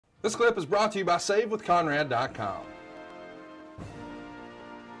This clip is brought to you by SaveWithConrad.com.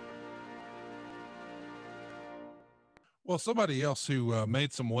 Well, somebody else who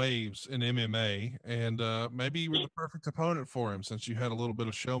made some waves in MMA, and maybe you were the perfect opponent for him since you had a little bit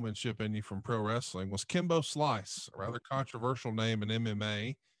of showmanship in you from pro wrestling, was Kimbo Slice, a rather controversial name in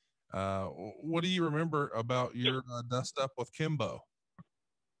MMA. What do you remember about your dust up with Kimbo?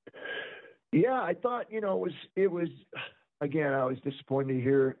 Yeah, I thought, it was again, I was disappointed to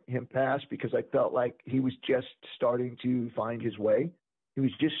hear him pass because I felt like he was just starting to find his way. He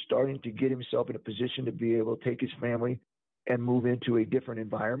was just starting to get himself in a position to be able to take his family and move into a different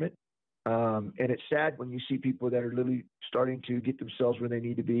environment. And it's sad when you see people that are literally starting to get themselves where they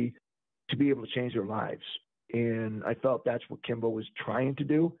need to be able to change their lives. And I felt that's what Kimbo was trying to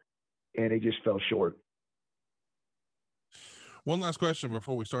do, and it just fell short. One last question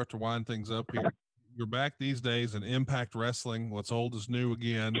before we start to wind things up here. You're back these days in Impact Wrestling. What's old is new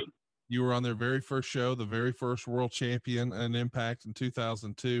again. You were on their very first show, the very first world champion in Impact in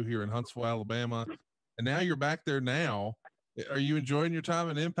 2002 here in Huntsville, Alabama. And now you're back there now. Are you enjoying your time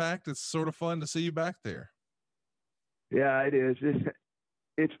in Impact? It's sort of fun to see you back there. Yeah, it is.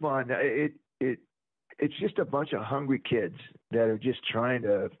 It's fun. It's just a bunch of hungry kids that are just trying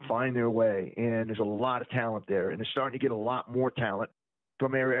to find their way. And there's a lot of talent there. And they're starting to get a lot more talent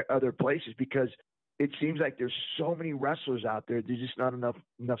from other places because it seems like there's so many wrestlers out there. There's just not enough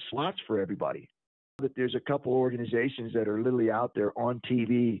slots for everybody. But there's a couple organizations that are literally out there on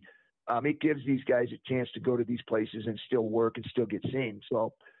TV. It gives these guys a chance to go to these places and still work and still get seen.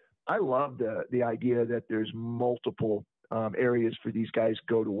 So I love the idea that there's multiple areas for these guys to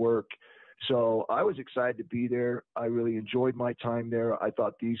go to work. So I was excited to be there. I really enjoyed my time there. I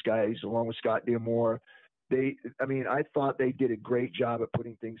thought these guys, along with Scott D'Amore, I thought they did a great job at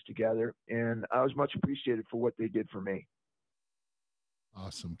putting things together, and I was much appreciated for what they did for me.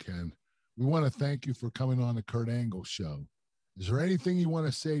 Awesome, Ken. We want to thank you for coming on the Kurt Angle Show. Is there anything you want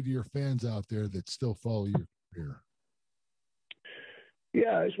to say to your fans out there that still follow your career?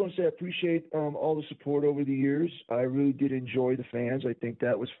 Yeah, I just want to say I appreciate all the support over the years. I really did enjoy the fans. I think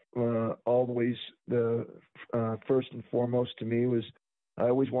that was always the first and foremost to me was I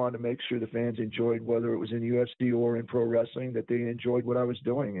always wanted to make sure the fans enjoyed, whether it was in UFC or in pro wrestling, that they enjoyed what I was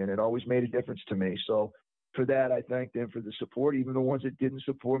doing, and it always made a difference to me. So for that, I thank them for the support. Even the ones that didn't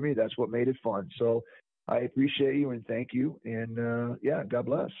support me, that's what made it fun. So I appreciate you and thank you, and God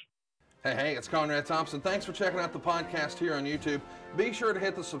bless. Hey, it's Conrad Thompson. Thanks for checking out the podcast here on YouTube. Be sure to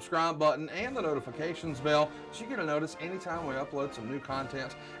hit the subscribe button and the notifications bell so you get a notice anytime we upload some new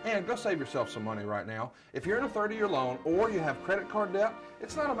content. And go save yourself some money right now. If you're in a 30-year loan or you have credit card debt,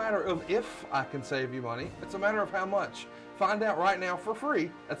 it's not a matter of if I can save you money. It's a matter of how much. Find out right now for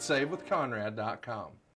free at SaveWithConrad.com.